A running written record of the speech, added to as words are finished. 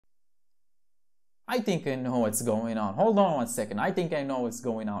I think I know what's going on. Hold on one second. I think I know what's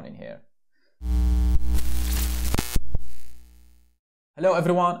going on in here. Hello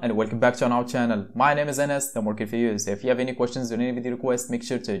everyone and welcome back to our channel. My name is Enes, I'm working for you. So if you have any questions or any video requests, make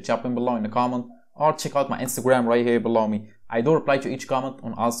sure to drop in below in the comment or check out my Instagram right here below me. I do reply to each comment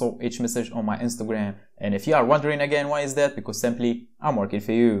and also each message on my Instagram. And if you are wondering again why is that, because simply I'm working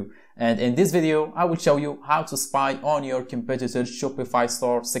for you. And in this video, I will show you how to spy on your competitor's Shopify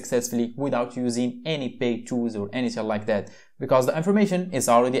store successfully without using any paid tools or anything like that. Because the information is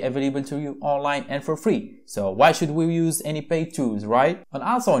already available to you online and for free. So why should we use any paid tools, right? And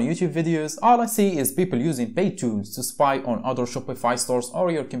also on YouTube videos, all I see is people using paid tools to spy on other Shopify stores or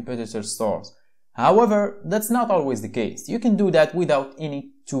your competitor's stores. However, that's not always the case. You can do that without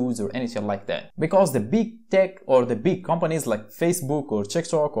any tools or anything like that. Because the big tech or the big companies like Facebook or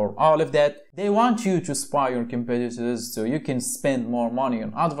TikTok or all of that, they want you to spy your competitors so you can spend more money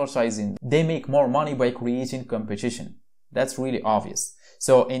on advertising. They make more money by creating competition. That's really obvious.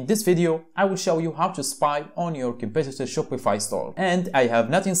 So in this video, I will show you how to spy on your competitor's Shopify store. And I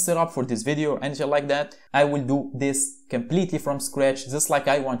have nothing set up for this video or anything like that. I will do this completely from scratch, just like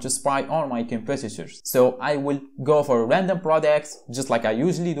I want to spy on my competitors. So I will go for random products, just like I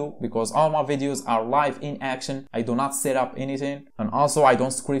usually do, because all my videos are live in action. I do not set up anything. And also I don't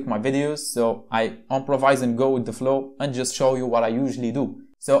script my videos, so I improvise and go with the flow and just show you what I usually do.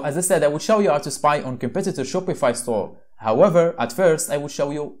 So as I said, I will show you how to spy on competitor Shopify store. However, at first, I will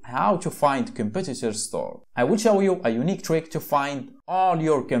show you how to find competitor's store. I will show you a unique trick to find all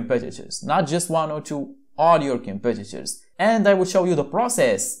your competitors, not just one or two, all your competitors. And I will show you the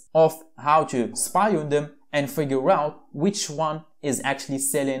process of how to spy on them and figure out which one is actually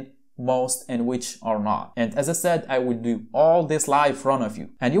selling most and which are not. And as I said, I will do all this live in front of you.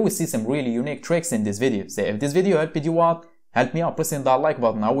 And you will see some really unique tricks in this video. So if this video helped you out, help me out pressing that like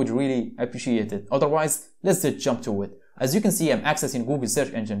button. I would really appreciate it. Otherwise, let's just jump to it. As you can see, I'm accessing Google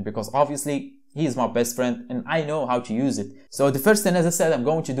search engine because obviously he is my best friend and I know how to use it. So the first thing, as I said, I'm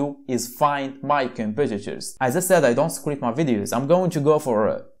going to do is find my competitors. As I said, I don't script my videos. I'm going to go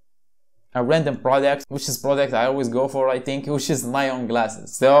for a random product, which is product I always go for, I think, which is neon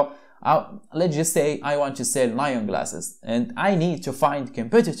glasses. So let's just say I want to sell neon glasses and I need to find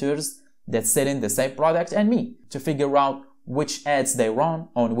competitors that selling the same product and me to figure out which ads they run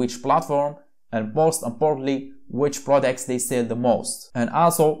on which platform and most importantly, which products they sell the most, and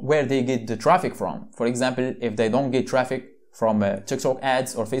also where they get the traffic from. For example, if they don't get traffic from TikTok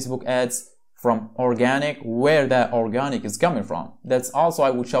ads or Facebook ads, from organic, where that organic is coming from. That's also, I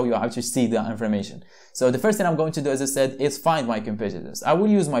will show you how to see the information. So the first thing I'm going to do, as I said, is find my competitors. I will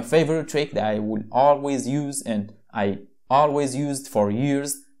use my favorite trick that I will always use and I always used for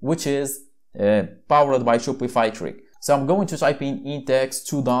years, which is powered by Shopify trick. So I'm going to type in text,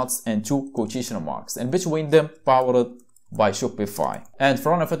 2 dots and 2 quotation marks, and between them powered by Shopify. And in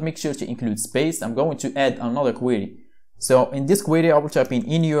front of it, make sure to include space. I'm going to add another query. So in this query, I will type in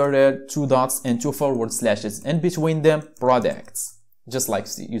URL, 2 dots and 2 forward slashes, and between them products, just like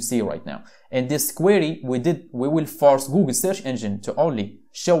you see right now. In this query, we will force Google search engine to only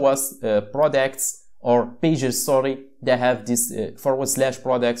show us products or pages, that have this forward slash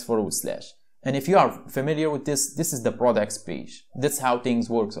products forward slash. And if you are familiar with this, this is the products page. That's how things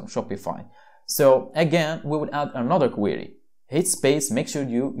work on Shopify. So again, we will add another query. Hit space, make sure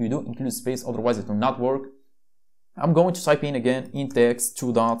you do include space, otherwise it will not work. I'm going to type in again in text,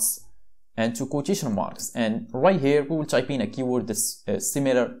 2 dots and 2 quotation marks. And right here, we will type in a keyword that's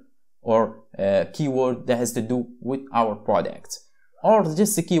similar or a keyword that has to do with our product or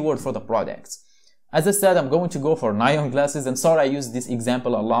just a keyword for the product. As I said, I'm going to go for neon glasses, and sorry I use this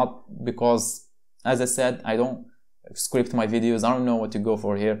example a lot because, as I said, I don't script my videos. I don't know what to go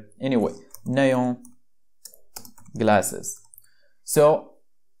for here. Anyway, neon glasses. So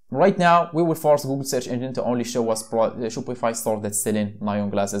right now, we will force Google search engine to only show us the Shopify store that's selling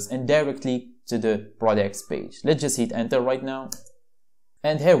neon glasses and directly to the products page. Let's just hit enter right now.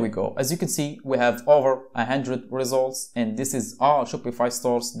 And here we go. As you can see, we have over 100 results, and this is all Shopify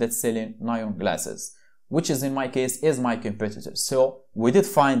stores that's selling neon glasses, which is in my case is my competitors. So we did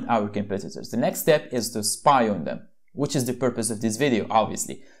find our competitors. The next step is to spy on them, which is the purpose of this video,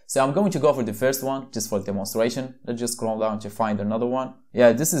 obviously. So I'm going to go for the first one just for demonstration. Let's just scroll down to find another one.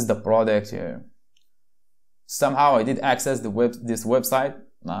 Yeah, this is the product here. Somehow I did access this website.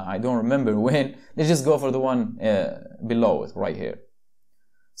 I don't remember when. Let's just go for the one below it right here.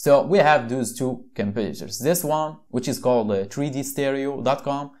 So we have those 2 competitors. This one, which is called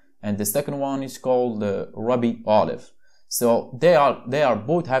 3dstereo.com, and the second one is called Ruby Olive. So they are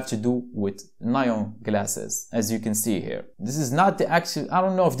both have to do with neon glasses, as you can see here. This is not the actual, I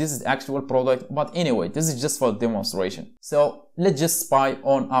don't know if this is the actual product, but anyway, this is just for demonstration. So let's just spy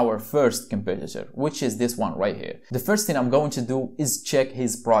on our first competitor, which is this one right here. The first thing I'm going to do is check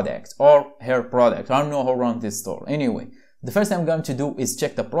his product or her product. I don't know who runs this store. Anyway, the first thing I'm going to do is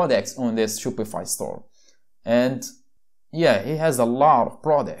check the products on this Shopify store. And yeah, he has a lot of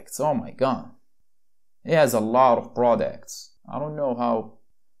products. Oh my god. He has a lot of products. I don't know how.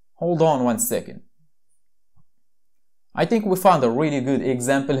 Hold on one second. I think we found a really good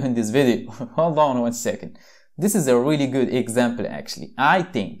example in this video. Hold on one second. This is a really good example actually. I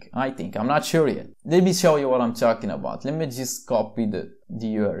think, I'm not sure yet. Let me show you what I'm talking about. Let me just copy the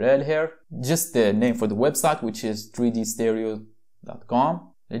URL here. Just the name for the website, which is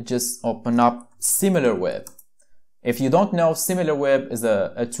 3dstereo.com. Let's just open up SimilarWeb. If you don't know, SimilarWeb is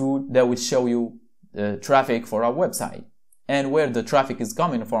a tool that will show you the traffic for our website and where the traffic is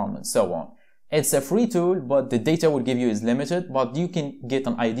coming from and so on. It's a free tool, but the data will give you is limited, but you can get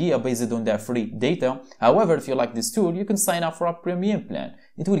an idea based on that free data. However, if you like this tool, you can sign up for a premium plan.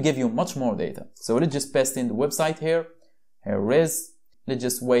 It will give you much more data. So let's just paste in the website here. Here it is. Let's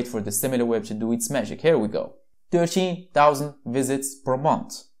just wait for the SimilarWeb to do its magic. Here we go. 13,000 visits per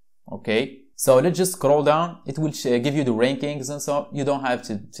month. Okay. So let's just scroll down. It will give you the rankings and so you don't have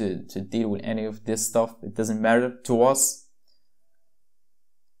to deal with any of this stuff. It doesn't matter to us.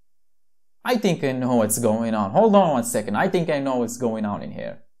 I think I know what's going on. Hold on one second. I think I know what's going on in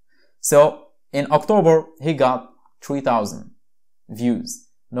here. So in October, he got 3,000 views.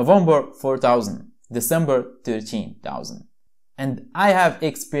 November, 4,000. December, 13,000. And I have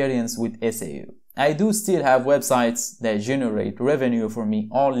experience with SEO. I do still have websites that generate revenue for me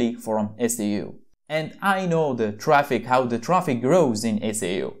only from SEO. And I know the traffic, how the traffic grows in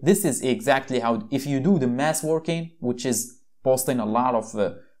SEO. This is exactly how, if you do the mass working, which is posting a lot of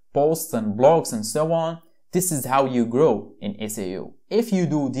posts and blogs and so on, this is how you grow in SEO. If you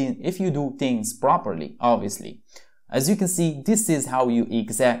do things properly, obviously. As you can see, this is how you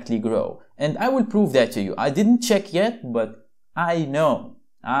exactly grow. And I will prove that to you. I didn't check yet, but I know.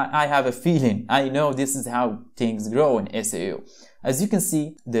 I have a feeling. I know this is how things grow in SEO. As you can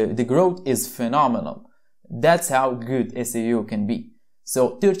see, the growth is phenomenal. That's how good SEO can be.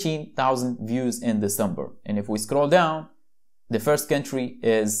 So 13,000 views in December. And if we scroll down, the first country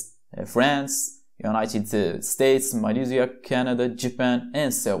is France, United States, Malaysia, Canada, Japan,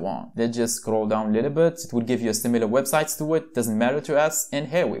 and so on. Let's just scroll down a little bit. It will give you similar websites to it. Doesn't matter to us. And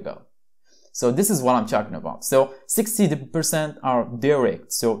here we go. So this is what I'm talking about. So 60% are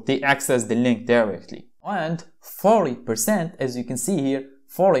direct. So they access the link directly. And 40%, as you can see here,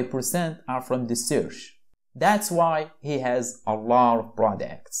 40% are from the search. That's why he has a lot of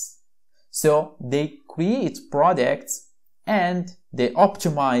products. So they create products and they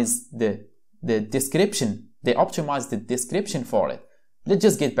optimize the description. They optimize the description for it. Let's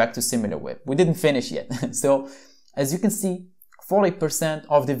just get back to SimilarWeb. We didn't finish yet. So as you can see, 40%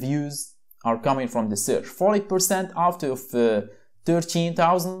 of the views are coming from the search. 40% out of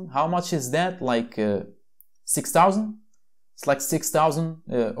 13,000, how much is that? Like 6,000? It's like 6,000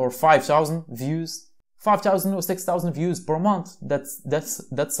 or 5,000 views. 5,000 or 6,000 views per month.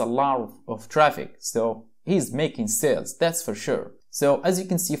 That's a lot of traffic. So he's making sales, that's for sure. So as you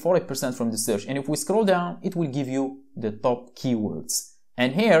can see, 40% from the search. And if we scroll down, it will give you the top keywords.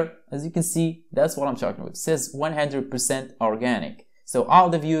 And here, as you can see, that's what I'm talking about. It says 100% organic. So all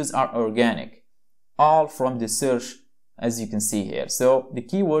the views are organic, all from the search, as you can see here. So the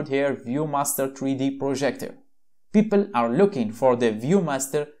keyword here, ViewMaster 3D projector. People are looking for the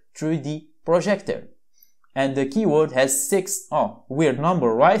ViewMaster 3D projector. And the keyword has 6, oh, weird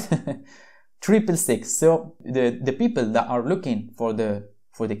number, right? 666. So the people that are looking for the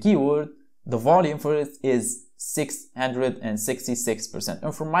keyword, the volume for it is 666%.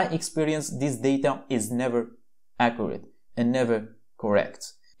 And from my experience, this data is never accurate and never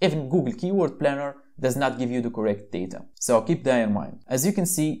correct. Even Google Keyword Planner does not give you the correct data. So keep that in mind. As you can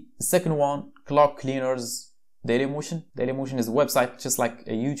see, the second one, Clock Cleaners Dailymotion. Dailymotion is a website just like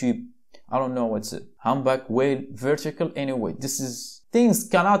a YouTube. I don't know what's it. Humpback Whale Vertical. Anyway, things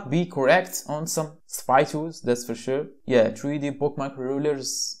cannot be correct on some spy tools, that's for sure. Yeah, 3D bookmark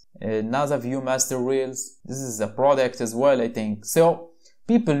rulers, NASA ViewMaster Rails. This is a product as well, I think. So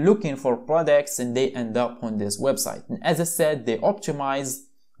people looking for products and they end up on this website. And as I said, they optimize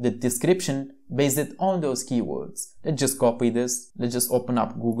the description based on those keywords. Let's just copy this. Let's just open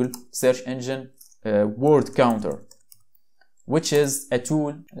up Google search engine word counter, which is a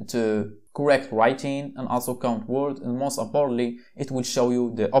tool to correct writing and also count words. And most importantly, it will show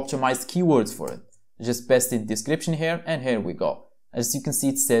you the optimized keywords for it. Just paste in description here, and here we go. As you can see,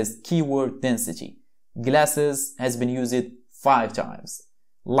 it says keyword density. Glasses has been used 5 times.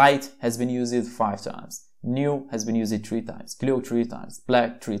 Light has been used 5 times. New has been used 3 times. Glow 3 times.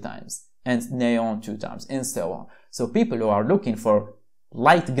 Black 3 times. And neon 2 times, and so on. So people who are looking for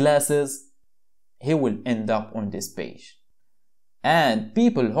light glasses, he will end up on this page. And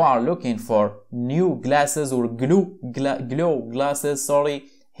people who are looking for new glasses or glow glasses, sorry,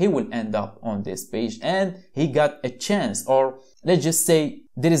 he will end up on this page, and he got a chance, or let's just say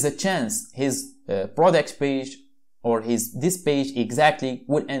there is a chance his product page or this page exactly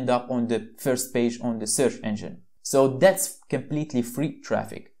will end up on the first page on the search engine. So that's completely free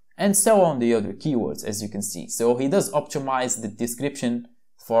traffic. And so on the other keywords, as you can see. So he does optimize the description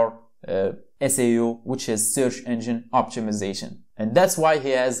for SEO, which is search engine optimization. And that's why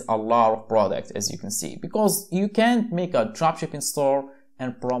he has a lot of products, as you can see, because you can't make a dropshipping store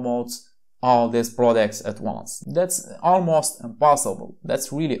and promote all these products at once. That's almost impossible.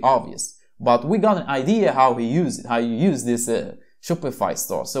 That's really obvious. But we got an idea how he used this Shopify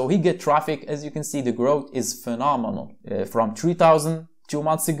store. So he get traffic. As you can see, the growth is phenomenal, from 3,000 2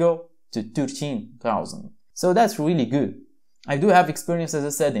 months ago to 13,000. So that's really good. I do have experience, as I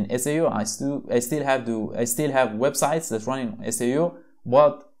said, in SEO. I still have websites that run in SEO,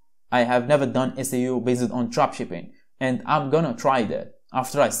 but I have never done SEO based on dropshipping, and I'm gonna try that.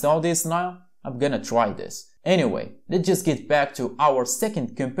 After I saw this now, I'm gonna try this. Anyway, let's just get back to our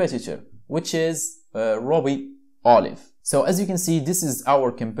second competitor, which is Robbie Olive. So as you can see, this is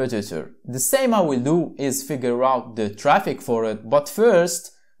our competitor. The same I will do is figure out the traffic for it, but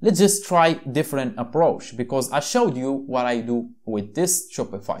first let's just try different approach, because I showed you what I do with this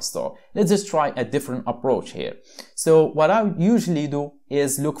Shopify store. Let's just try a different approach here. So what I usually do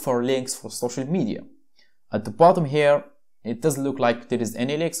is look for links for social media. At the bottom here, it doesn't look like there is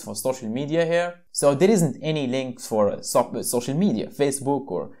any links for social media here. So there isn't any links for social media, Facebook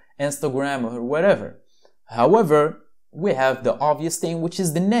or Instagram or whatever. However, we have the obvious thing, which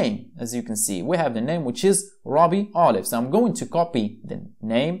is the name. As you can see, we have the name, which is Robbie Olive. So I'm going to copy the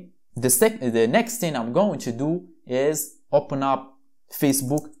name. The next thing I'm going to do is open up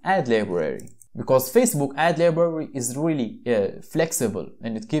Facebook ad library, because Facebook ad library is really flexible,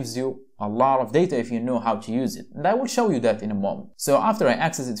 and it gives you a lot of data if you know how to use it. And I will show you that in a moment. So after I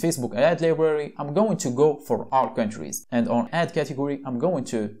access the Facebook ad library, I'm going to go for all countries. And on ad category, I'm going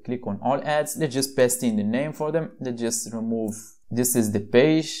to click on all ads. Let's just paste in the name for them. Let's just remove, this is the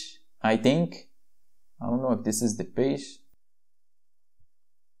page, I think. I don't know if this is the page.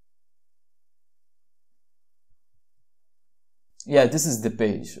 Yeah, this is the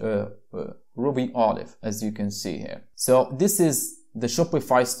page, Robbie Olive, as you can see here. So this is the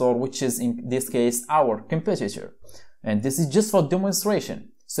Shopify store, which is in this case our competitor, and this is just for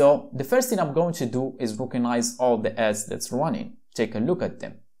demonstration. So the first thing I'm going to do is recognize all the ads that's running, take a look at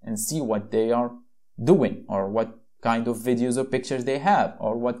them and see what they are doing, or what kind of videos or pictures they have,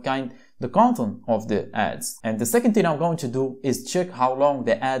 or what kind the content of the ads. And the second thing I'm going to do is check how long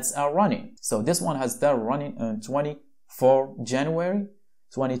the ads are running. So this one has started running on 24 January,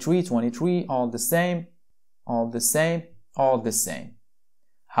 23, all the same, all the same, all the same.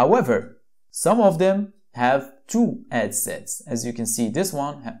 However, some of them have 2 ad sets. As you can see, this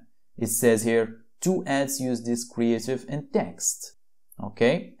one, it says here 2 ads use this creative and text.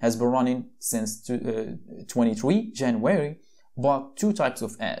 Okay, has been running since 23 January, but 2 types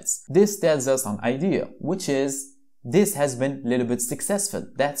of ads. This tells us an idea, which is this has been a little bit successful.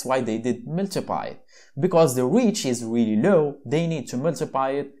 That's why they did multiply it, because the reach is really low. They need to multiply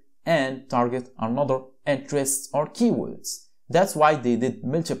it and target another interests or keywords. That's why they did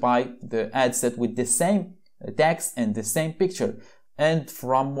multiply the ad set with the same text and the same picture. And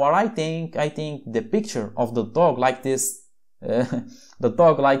from what I think the picture of the dog like this, the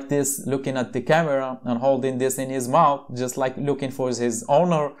dog like this looking at the camera and holding this in his mouth, just like looking for his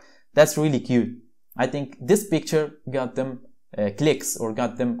owner, that's really cute. I think this picture got them clicks or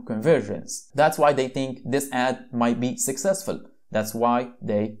got them conversions. That's why they think this ad might be successful. That's why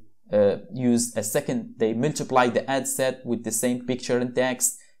they use a second, they multiply the ad set with the same picture and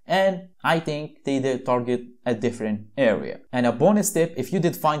text, and I think they did target a different area. And a bonus tip, if you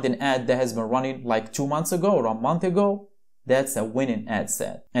did find an ad that has been running like 2 months ago or a month ago, that's a winning ad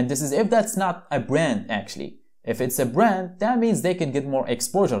set. And this is if that's not a brand actually. If it's a brand, that means they can get more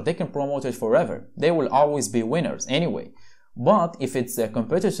exposure, they can promote it forever. They will always be winners anyway. But if it's a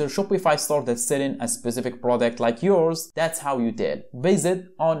competitor Shopify store that's selling a specific product like yours, that's how you tell, based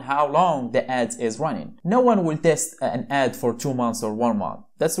on how long the ad is running. No one will test an ad for 2 months or 1 month.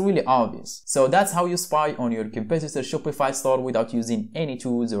 That's really obvious. So that's how you spy on your competitor Shopify store without using any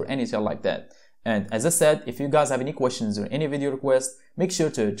tools or anything like that. And as I said, if you guys have any questions or any video requests, make sure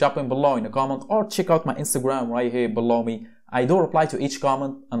to drop in below in the comment or check out my Instagram right here below me. I do reply to each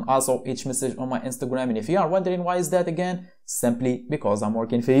comment and also each message on my Instagram. And if you are wondering why is that again, simply because I'm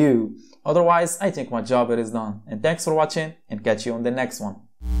working for you. Otherwise, I think my job is done. And thanks for watching and catch you on the next one.